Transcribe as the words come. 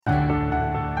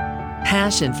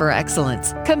passion for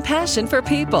excellence, compassion for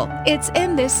people. It's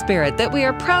in this spirit that we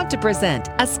are proud to present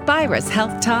Aspirus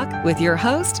Health Talk with your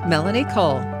host, Melanie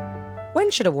Cole. When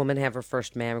should a woman have her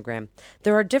first mammogram?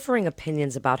 There are differing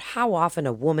opinions about how often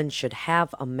a woman should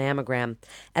have a mammogram.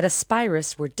 At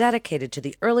Aspirus, we're dedicated to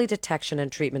the early detection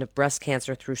and treatment of breast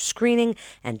cancer through screening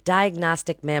and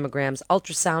diagnostic mammograms,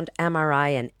 ultrasound,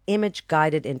 MRI, and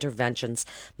image-guided interventions.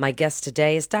 My guest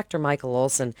today is Dr. Michael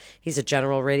Olson. He's a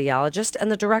general radiologist and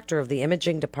the director of the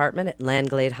imaging department at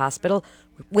Landglade Hospital,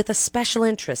 with a special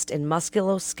interest in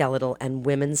musculoskeletal and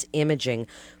women's imaging.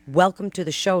 Welcome to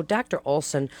the show, Dr.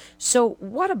 Olson. So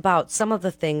what about some of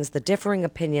the things, the differing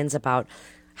opinions about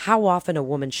how often a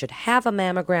woman should have a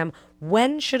mammogram,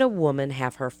 when should a woman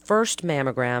have her first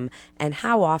mammogram, and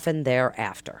how often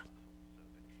thereafter?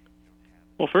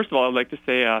 Well, first of all, I'd like to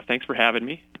say thanks for having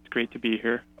me. It's great to be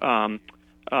here.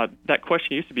 That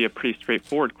question used to be a pretty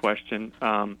straightforward question.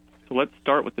 So let's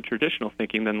start with the traditional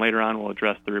thinking, then later on we'll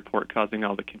address the report causing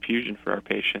all the confusion for our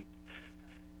patient.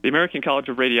 The American College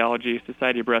of Radiology,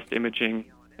 Society of Breast Imaging,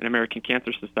 and American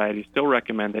Cancer Society still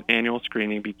recommend that annual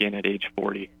screening begin at age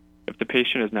 40 if the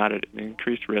patient is not at an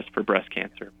increased risk for breast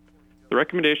cancer. The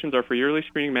recommendations are for yearly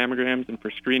screening mammograms and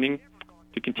for screening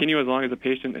to continue as long as the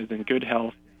patient is in good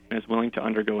health and is willing to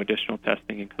undergo additional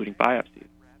testing, including biopsies.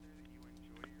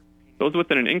 Those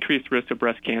with an increased risk of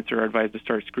breast cancer are advised to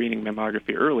start screening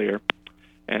mammography earlier,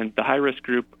 and the high-risk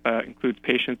group includes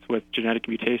patients with genetic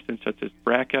mutations such as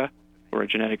BRCA or a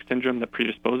genetic syndrome that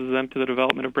predisposes them to the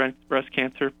development of breast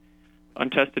cancer,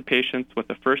 untested patients with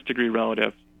a first-degree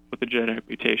relative with a genetic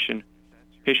mutation,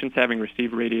 patients having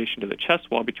received radiation to the chest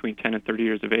wall between 10 and 30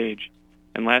 years of age,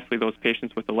 and lastly, those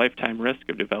patients with a lifetime risk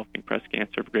of developing breast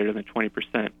cancer of greater than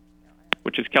 20%,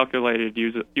 which is calculated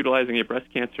utilizing a breast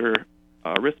cancer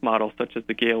risk model such as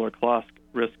the Gale or Klosk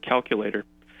risk calculator.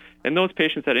 And those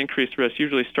patients at increased risk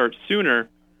usually start sooner,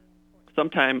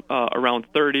 sometime around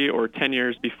 30 or 10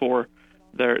 years before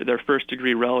their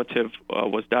first-degree relative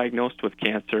was diagnosed with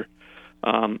cancer.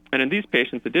 And in these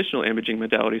patients, additional imaging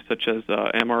modalities such as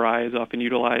MRI is often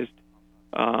utilized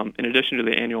in addition to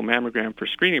the annual mammogram for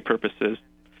screening purposes.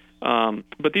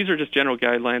 But these are just general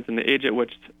guidelines, and the age at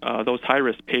which those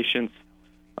high-risk patients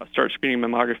start screening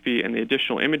mammography and the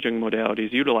additional imaging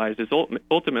modalities utilized is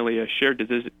ultimately a shared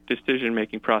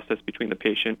decision-making process between the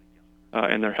patient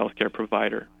and their healthcare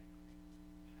provider.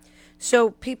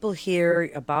 So people hear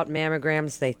about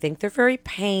mammograms, they think they're very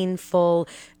painful.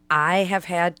 I have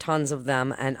had tons of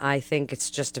them, and I think it's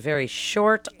just a very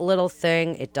short little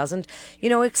thing. It doesn't,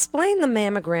 explain the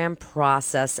mammogram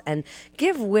process and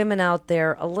give women out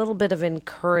there a little bit of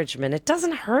encouragement. It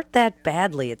doesn't hurt that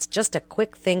badly. It's just a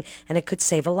quick thing, and it could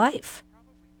save a life.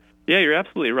 Yeah, you're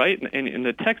absolutely right. And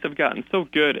the techs have gotten so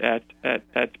good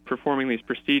at performing these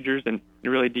procedures and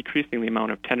really decreasing the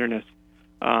amount of tenderness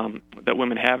that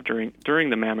women have during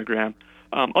the mammogram.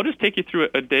 I'll just take you through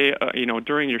a day,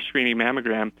 during your screening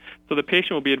mammogram. So the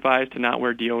patient will be advised to not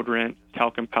wear deodorant,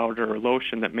 talcum powder, or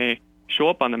lotion that may show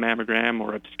up on the mammogram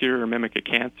or obscure or mimic a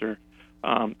cancer.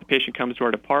 The patient comes to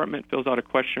our department, fills out a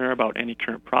questionnaire about any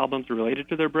current problems related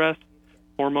to their breast,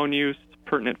 hormone use,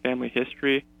 pertinent family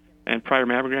history, and prior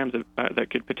mammograms that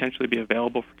could potentially be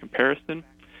available for comparison.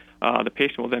 The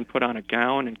patient will then put on a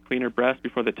gown and clean her breast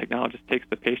before the technologist takes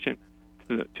the patient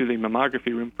to the mammography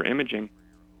room for imaging.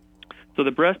 So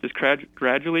the breast is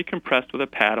gradually compressed with a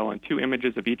paddle, and 2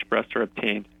 images of each breast are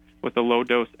obtained with a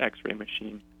low-dose X-ray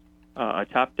machine, a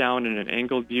top-down and an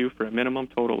angled view for a minimum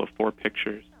total of 4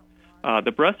 pictures.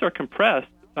 The breasts are compressed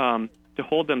to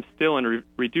hold them still and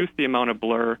reduce the amount of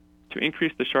blur, to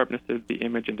increase the sharpness of the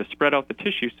image, and to spread out the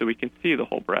tissue so we can see the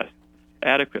whole breast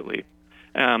adequately.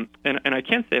 And I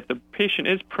can say if the patient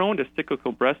is prone to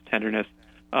cyclical breast tenderness,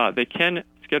 they can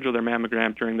schedule their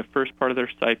mammogram during the first part of their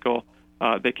cycle.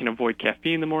 They can avoid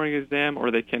caffeine in the morning exam, or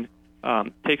they can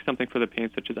take something for the pain,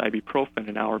 such as ibuprofen,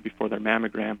 an hour before their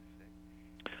mammogram.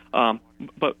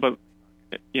 But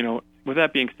with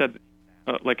that being said,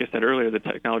 like I said earlier, the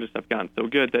technologists have gotten so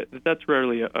good that that's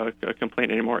rarely a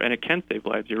complaint anymore, and it can save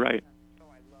lives. You're right.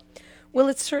 Well,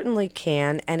 it certainly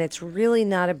can, and it's really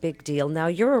not a big deal. Now,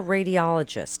 you're a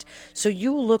radiologist, so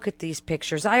you look at these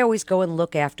pictures. I always go and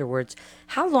look afterwards.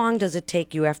 How long does it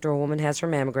take you after a woman has her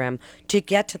mammogram to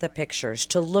get to the pictures,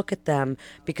 to look at them?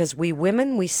 Because we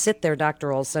women, we sit there,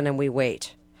 Dr. Olson, and we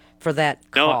wait for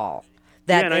that call.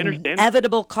 That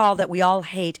inevitable call that we all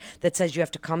hate that says you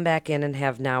have to come back in and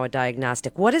have now a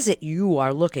diagnostic. What is it you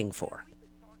are looking for?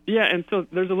 Yeah, and so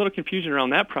there's a little confusion around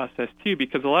that process, too,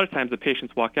 because a lot of times the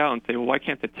patients walk out and say, well, why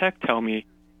can't the tech tell me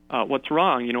what's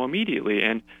wrong, immediately?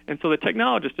 And so the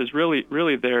technologist is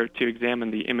really there to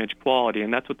examine the image quality,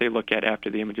 and that's what they look at after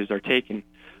the images are taken.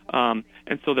 And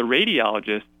so the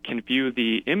radiologist can view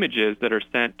the images that are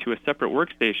sent to a separate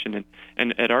workstation,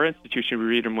 and at our institution we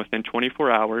read them within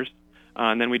 24 hours,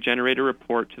 and then we generate a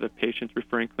report to the patient's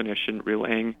referring clinician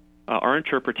relaying our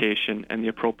interpretation and the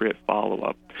appropriate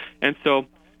follow-up. And so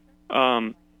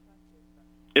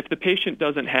if the patient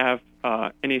doesn't have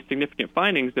any significant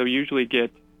findings, they'll usually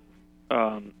get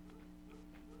they'll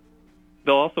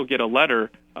also get a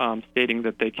letter stating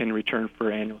that they can return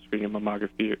for annual screening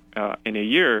mammography in a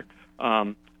year.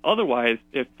 Otherwise,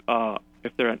 if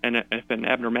an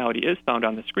abnormality is found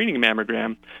on the screening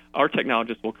mammogram, our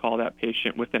technologist will call that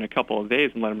patient within a couple of days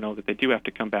and let them know that they do have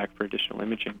to come back for additional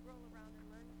imaging.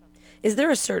 Is there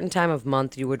a certain time of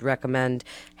month you would recommend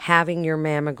having your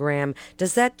mammogram?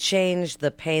 Does that change the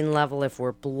pain level if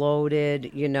we're bloated,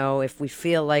 if we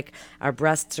feel like our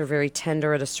breasts are very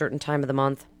tender at a certain time of the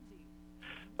month?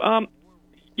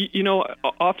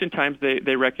 Oftentimes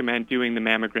they recommend doing the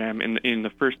mammogram in the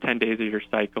first 10 days of your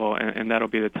cycle, and that'll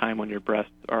be the time when your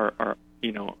breasts are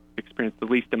experience the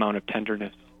least amount of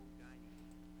tenderness.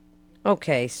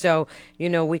 Okay, so,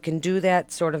 we can do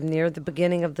that sort of near the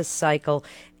beginning of the cycle.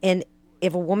 And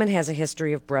if a woman has a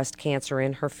history of breast cancer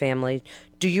in her family,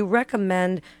 do you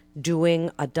recommend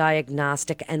doing a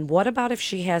diagnostic? And what about if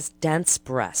she has dense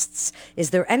breasts?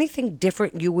 Is there anything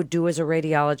different you would do as a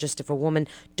radiologist if a woman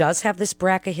does have this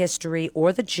BRCA history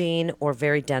or the gene or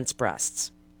very dense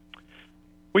breasts?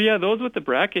 Well, yeah, those with the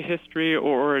BRCA history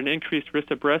or an increased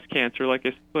risk of breast cancer, like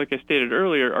I stated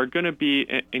earlier, are going to be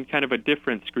in kind of a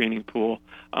different screening pool.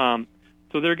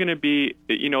 So they're going to be,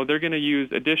 they're going to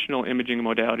use additional imaging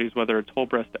modalities, whether it's whole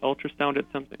breast ultrasound at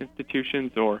some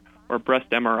institutions or breast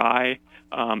MRI,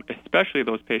 especially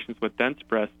those patients with dense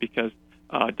breasts, because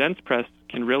dense breasts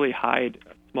can really hide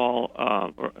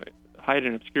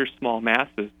and obscure small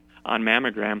masses on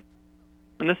mammogram.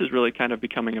 And this is really kind of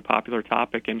becoming a popular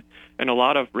topic, and a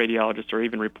lot of radiologists are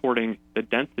even reporting the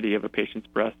density of a patient's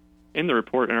breast in the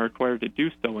report and are required to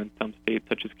do so in some states,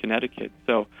 such as Connecticut.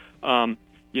 So,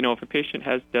 if a patient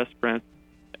has dense breasts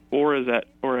or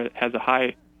has a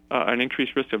high, an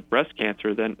increased risk of breast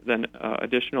cancer, then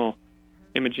additional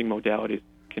imaging modalities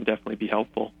can definitely be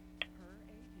helpful.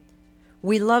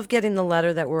 We love getting the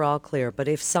letter that we're all clear, but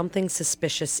if something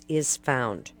suspicious is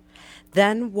found,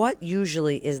 then what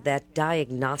usually is that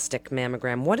diagnostic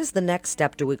mammogram? What is the next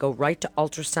step? Do we go right to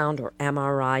ultrasound or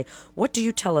MRI? What do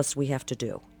you tell us we have to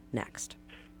do next?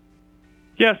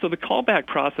 Yeah, so the callback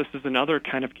process is another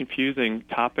kind of confusing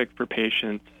topic for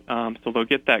patients. So they'll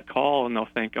get that call and they'll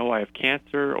think, I have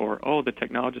cancer, or, the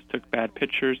technologist took bad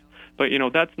pictures. But,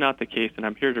 that's not the case, and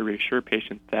I'm here to reassure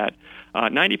patients that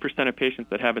 90% of patients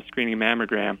that have a screening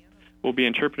mammogram will be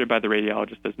interpreted by the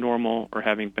radiologist as normal or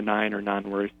having benign or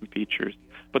non-worrisome features.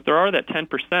 But there are that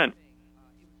 10%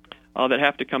 that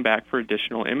have to come back for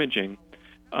additional imaging.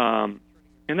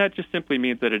 And that just simply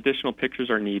means that additional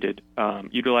pictures are needed,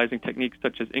 utilizing techniques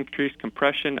such as increased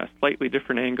compression, a slightly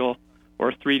different angle,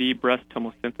 or 3D breast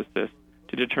tomosynthesis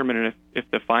to determine if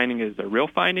the finding is a real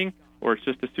finding or it's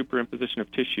just a superimposition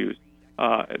of tissues.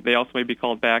 They also may be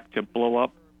called back to blow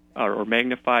up or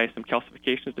magnify some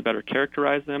calcifications to better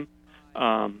characterize them,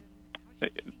 the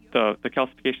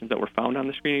calcifications that were found on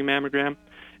the screening mammogram.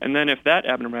 And then if that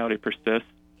abnormality persists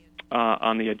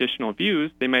on the additional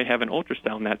views, they may have an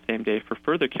ultrasound that same day for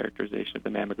further characterization of the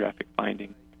mammographic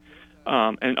finding.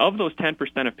 And of those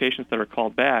 10% of patients that are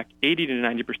called back, 80 to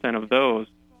 90% of those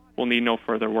will need no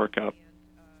further workup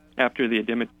after the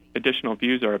additional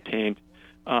views are obtained.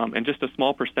 And just a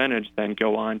small percentage then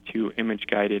go on to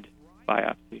image-guided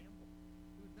biopsy.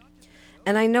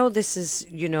 And I know this is,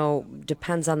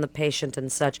 depends on the patient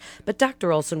and such, but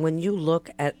Dr. Olson, when you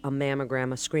look at a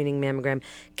mammogram, a screening mammogram,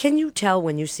 can you tell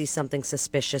when you see something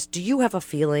suspicious? Do you have a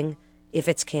feeling if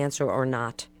it's cancer or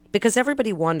not? Because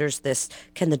everybody wonders this.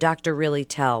 Can the doctor really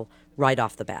tell right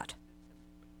off the bat?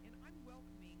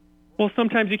 Well,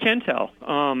 sometimes you can tell,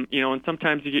 and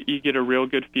sometimes you get a real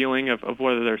good feeling of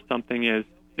whether there's something is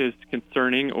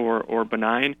concerning or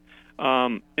benign.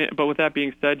 But with that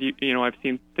being said, I've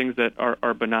seen things that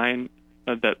are benign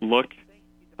that look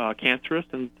cancerous,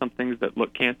 and some things that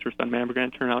look cancerous on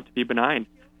mammogram turn out to be benign.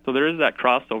 So there is that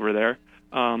crossover there.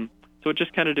 So it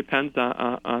just kind of depends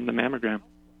on the mammogram.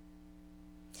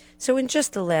 So in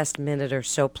just the last minute or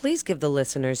so, please give the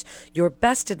listeners your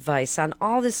best advice on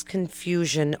all this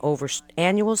confusion over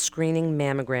annual screening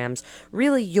mammograms,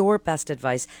 really your best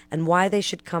advice, and why they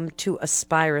should come to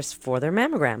Aspirus for their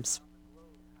mammograms.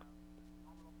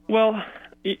 Well,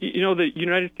 the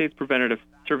United States Preventive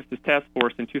Services Task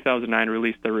Force in 2009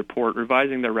 released a report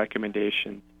revising their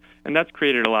recommendations, and that's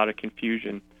created a lot of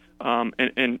confusion.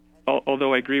 And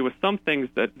although I agree with some things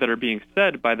that are being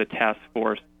said by the task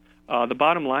force, The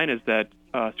bottom line is that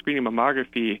screening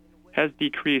mammography has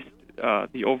decreased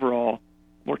the overall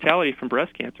mortality from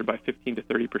breast cancer by 15 to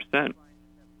 30%.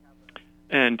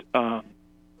 And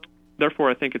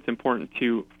therefore, I think it's important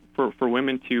for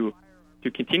women to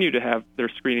continue to have their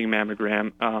screening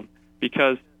mammogram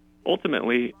because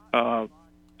ultimately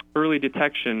early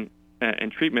detection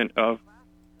and treatment of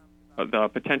the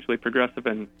potentially progressive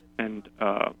and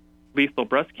lethal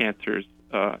breast cancers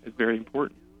is very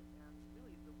important.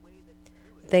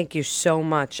 Thank you so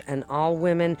much. And all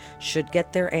women should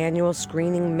get their annual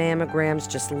screening mammograms.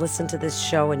 Just listen to this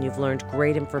show and you've learned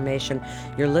great information.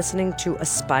 You're listening to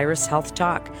Aspirus Health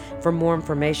Talk. For more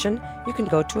information, you can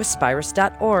go to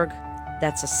aspirus.org.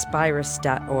 That's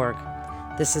aspirus.org.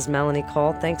 This is Melanie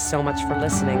Cole. Thanks so much for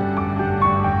listening.